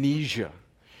amnesia.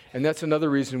 And that's another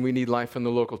reason we need life in the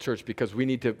local church, because we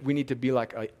need to be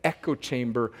like an echo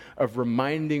chamber of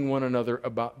reminding one another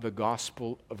about the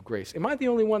gospel of grace. Am I the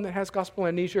only one that has gospel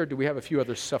amnesia, or do we have a few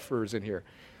other sufferers in here?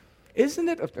 Isn't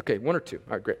it? Okay, one or two.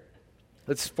 All right, great.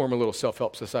 Let's form a little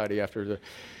self-help society after the...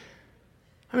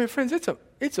 I mean, friends,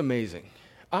 it's amazing.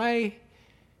 I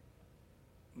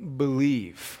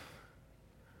believe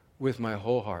with my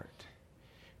whole heart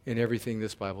in everything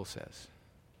this Bible says.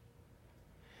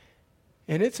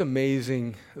 And it's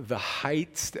amazing the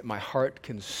heights that my heart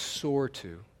can soar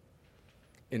to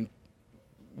in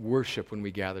worship when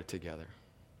we gather together.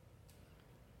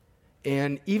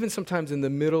 And even sometimes in the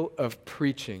middle of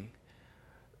preaching,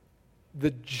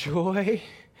 the joy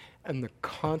and the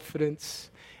confidence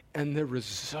and the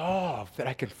resolve that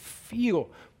I can feel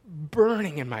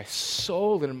burning in my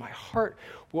soul and in my heart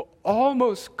will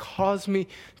almost cause me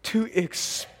to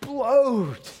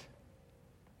explode.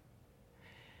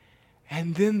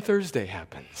 And then Thursday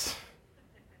happens.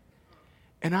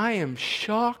 And I am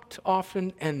shocked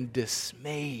often and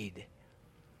dismayed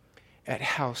at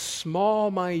how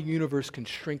small my universe can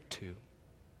shrink to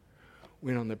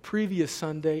when on the previous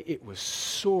Sunday it was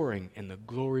soaring in the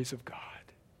glories of God.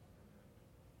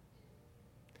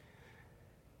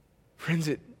 Friends,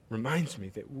 it reminds me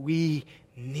that we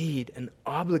need an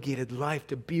obligated life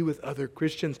to be with other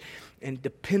Christians and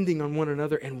depending on one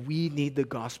another, and we need the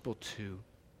gospel too.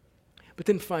 But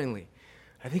then finally,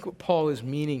 I think what Paul is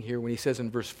meaning here when he says in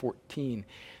verse 14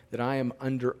 that I am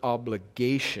under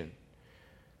obligation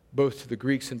both to the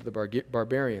Greeks and to the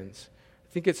barbarians,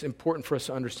 I think it's important for us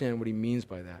to understand what he means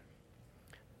by that.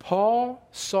 Paul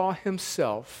saw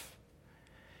himself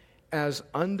as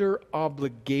under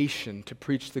obligation to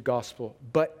preach the gospel,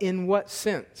 but in what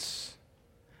sense?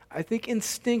 I think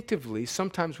instinctively,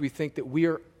 sometimes we think that we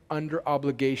are under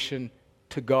obligation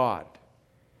to God.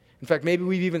 In fact, maybe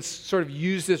we've even sort of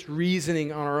used this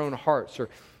reasoning on our own hearts, or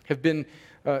have been,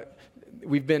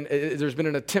 there's been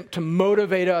an attempt to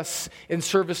motivate us in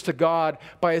service to God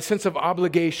by a sense of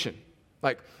obligation.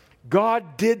 Like,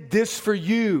 God did this for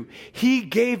you. He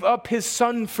gave up his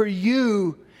son for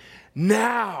you.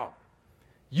 Now,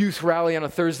 youth rally on a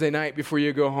Thursday night before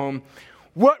you go home,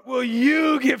 what will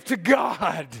you give to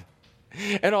God?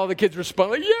 And all the kids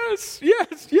respond like,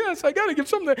 yes, I got to give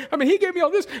something. I mean, he gave me all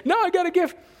this. Now I got to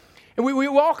give. And we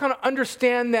all kind of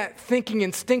understand that thinking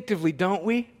instinctively, don't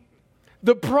we?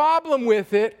 The problem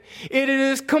with it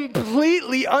is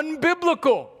completely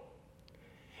unbiblical.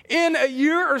 In a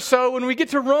year or so, when we get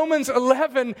to Romans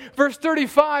 11, verse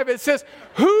 35, it says,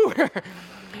 who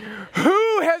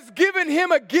has given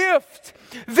him a gift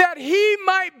that he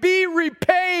might be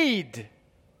repaid?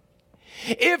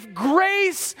 If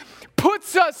grace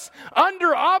puts us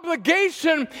under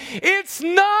obligation, it's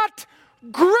not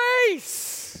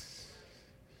grace.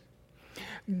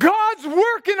 God's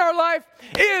work in our life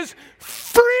is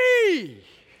free.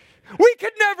 We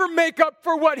could never make up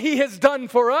for what he has done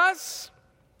for us.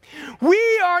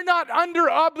 We are not under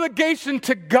obligation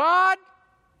to God.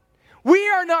 We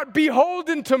are not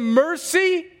beholden to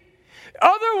mercy.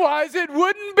 Otherwise, it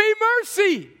wouldn't be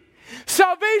mercy.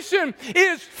 Salvation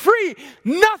is free.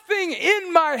 Nothing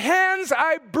in my hands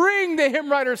I bring, the hymn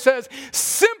writer says.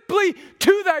 Simply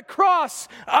to thy cross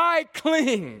I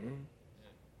cling.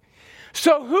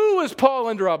 So who was Paul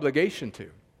under obligation to?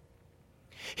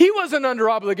 He wasn't under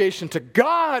obligation to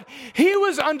God. He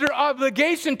was under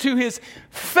obligation to his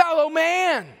fellow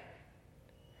man.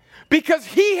 Because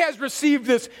he has received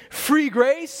this free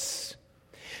grace.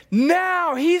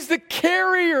 Now he's the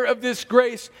carrier of this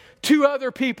grace to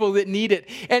other people that need it.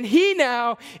 And he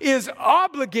now is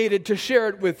obligated to share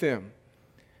it with them.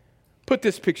 Put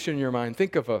this picture in your mind.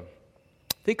 Think of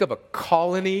a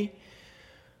colony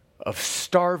of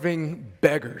starving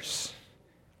beggars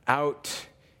out,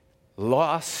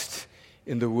 lost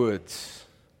in the woods,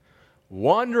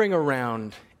 wandering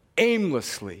around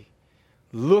aimlessly,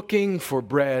 looking for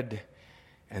bread,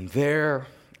 and there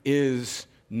is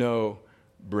no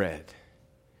bread.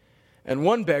 And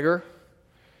one beggar,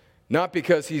 not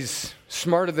because he's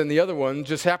smarter than the other one,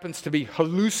 just happens to be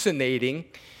hallucinating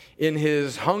in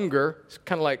his hunger. It's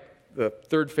kind of like the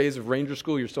third phase of Ranger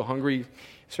School. You're so hungry, you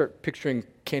start picturing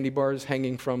candy bars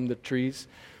hanging from the trees.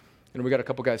 And we got a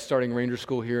couple guys starting Ranger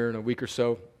School here in a week or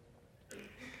so.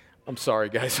 I'm sorry,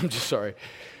 guys. I'm just sorry.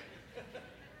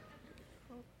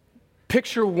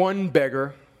 Picture one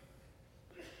beggar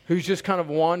who's just kind of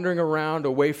wandering around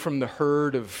away from the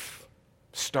herd of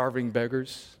starving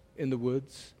beggars in the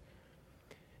woods.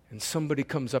 And somebody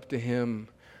comes up to him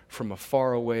from a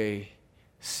faraway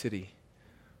city,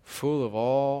 full of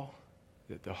all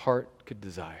that the heart could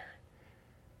desire.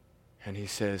 And he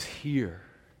says, here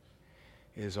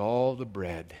is all the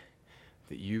bread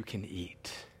that you can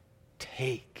eat.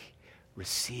 Take,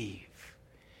 receive,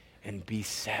 and be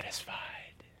satisfied.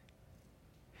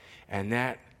 And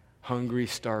that hungry,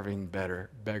 starving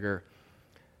beggar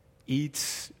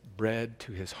eats bread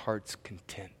to his heart's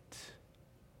content.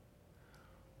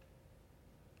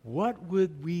 What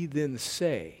would we then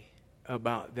say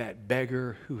about that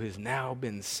beggar who has now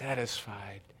been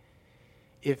satisfied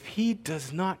if he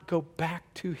does not go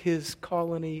back to his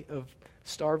colony of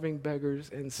starving beggars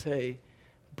and say,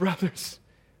 brothers,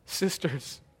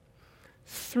 sisters,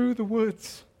 through the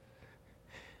woods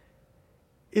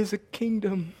is a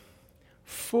kingdom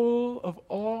full of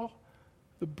all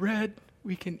the bread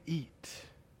we can eat?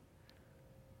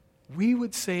 We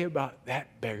would say about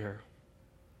that beggar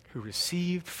who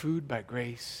received food by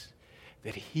grace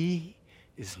that he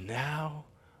is now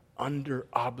under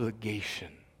obligation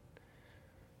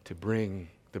to bring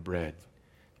the bread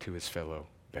to his fellow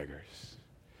beggars.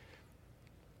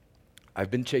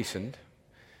 I've been chastened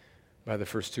by the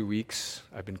first 2 weeks.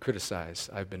 I've been criticized.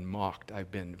 I've been mocked.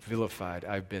 I've been vilified.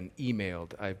 I've been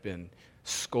emailed. I've been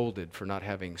scolded for not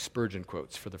having Spurgeon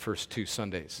quotes for the first 2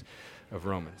 Sundays of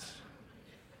Romans.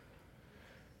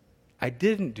 I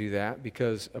didn't do that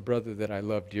because a brother that I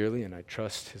love dearly and I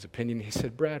trust his opinion, he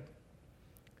said, Brad,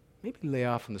 maybe lay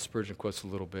off on the Spurgeon quotes a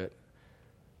little bit.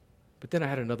 But then I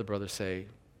had another brother say,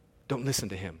 don't listen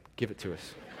to him. Give it to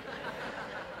us.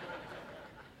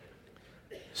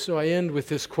 So I end with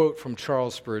this quote from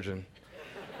Charles Spurgeon,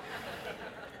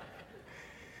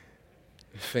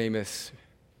 famous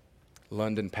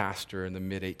London pastor in the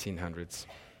mid-1800s,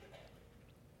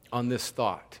 on this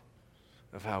thought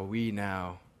of how we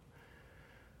now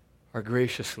are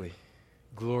graciously,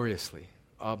 gloriously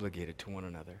obligated to one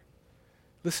another.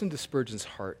 Listen to Spurgeon's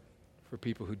heart for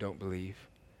people who don't believe.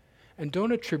 And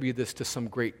don't attribute this to some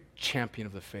great champion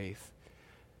of the faith.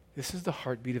 This is the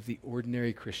heartbeat of the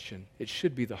ordinary Christian. It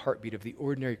should be the heartbeat of the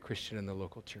ordinary Christian in the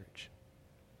local church.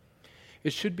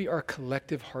 It should be our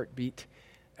collective heartbeat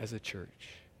as a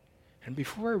church. And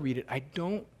before I read it, I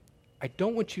don't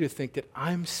want you to think that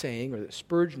I'm saying or that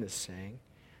Spurgeon is saying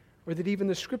or that even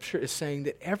the Scripture is saying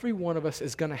that every one of us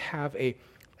is going to have a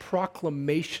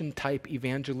proclamation-type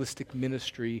evangelistic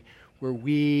ministry where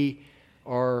we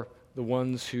are the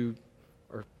ones who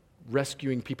are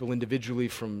rescuing people individually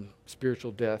from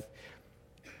spiritual death.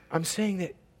 I'm saying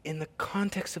that in the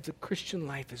context of the Christian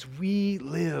life, as we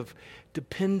live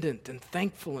dependent and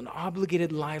thankful and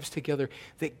obligated lives together,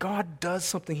 that God does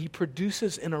something. He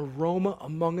produces an aroma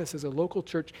among us as a local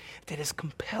church that is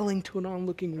compelling to an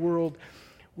onlooking world,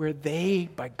 where they,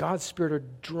 by God's Spirit, are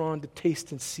drawn to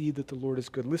taste and see that the Lord is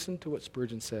good. Listen to what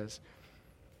Spurgeon says.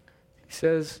 He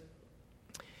says,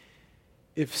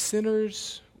 "If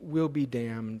sinners will be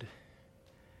damned,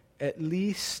 at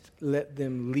least let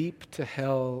them leap to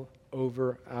hell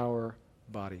over our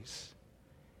bodies.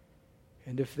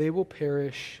 And if they will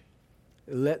perish,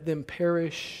 let them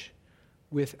perish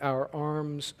with our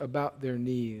arms about their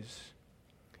knees,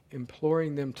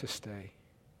 imploring them to stay.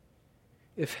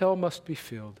 If hell must be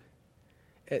filled,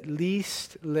 at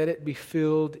least let it be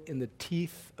filled in the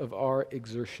teeth of our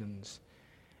exertions,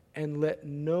 and let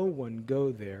no one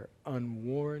go there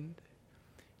unwarned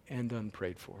and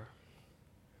unprayed for."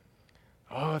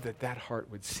 Oh, that heart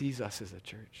would seize us as a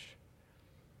church.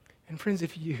 And friends,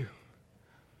 if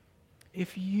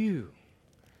you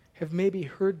have maybe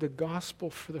heard the gospel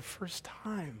for the first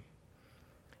time,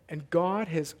 and God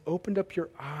has opened up your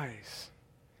eyes,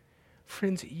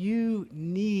 friends, you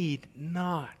need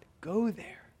not go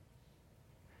there.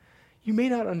 You may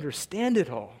not understand it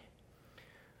all,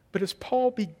 but as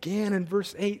Paul began in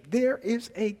verse 8, there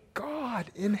is a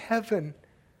God in heaven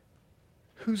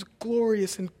who's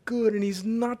glorious and good, and he's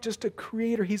not just a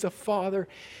creator, he's a father,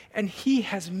 and he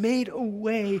has made a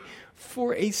way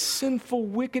for a sinful,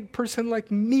 wicked person like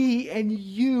me and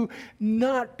you,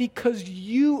 not because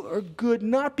you are good,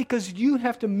 not because you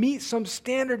have to meet some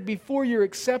standard before you're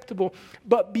acceptable,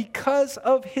 but because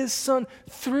of his Son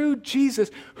through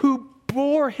Jesus, who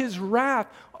bore his wrath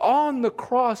on the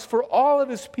cross for all of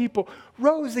his people,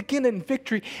 rose again in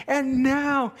victory, and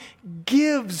now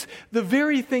gives the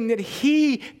very thing that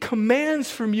he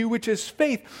commands from you, which is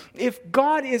faith. If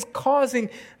God is causing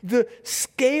the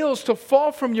scales to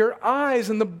fall from your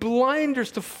eyes and the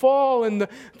blinders to fall and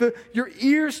your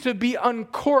ears to be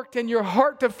uncorked and your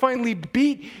heart to finally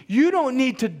beat, you don't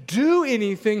need to do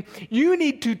anything. You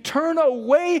need to turn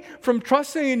away from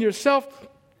trusting in yourself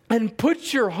and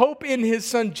put your hope in his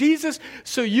Son Jesus,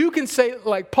 so you can say,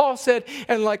 like Paul said,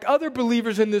 and like other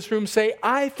believers in this room say,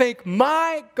 I thank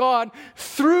my God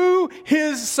through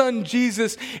his Son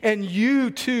Jesus, and you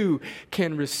too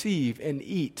can receive and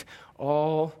eat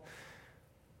all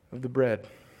of the bread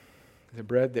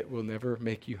that will never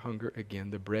make you hunger again,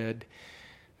 the bread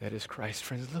that is Christ.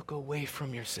 Friends, look away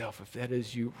from yourself if that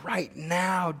is you. Right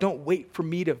now, don't wait for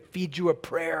me to feed you a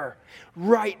prayer.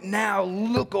 Right now,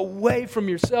 look away from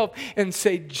yourself and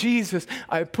say, Jesus,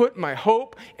 I put my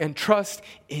hope and trust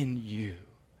in you.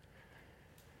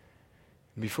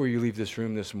 Before you leave this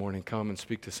room this morning, come and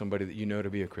speak to somebody that you know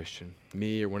to be a Christian.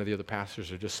 Me or one of the other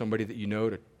pastors, or just somebody that you know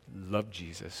to love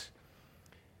Jesus.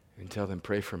 And tell them,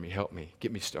 pray for me, help me,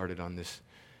 get me started on this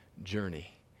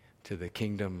journey to the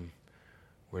kingdom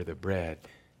where the bread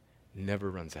never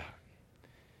runs out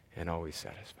and always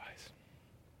satisfies.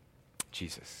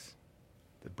 Jesus,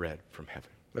 the bread from heaven.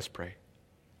 Let's pray.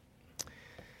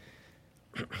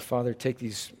 Father, take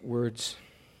these words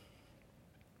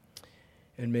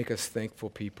and make us thankful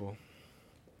people.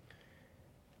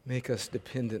 Make us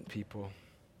dependent people.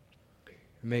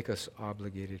 Make us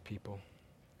obligated people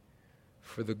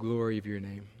for the glory of your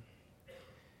name,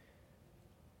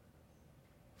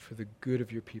 for the good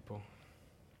of your people,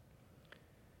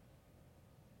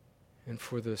 and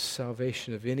for the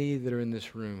salvation of any that are in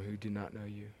this room who do not know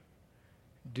you.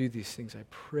 Do these things, I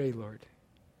pray, Lord,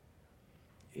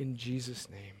 in Jesus'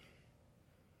 name.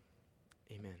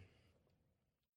 Amen.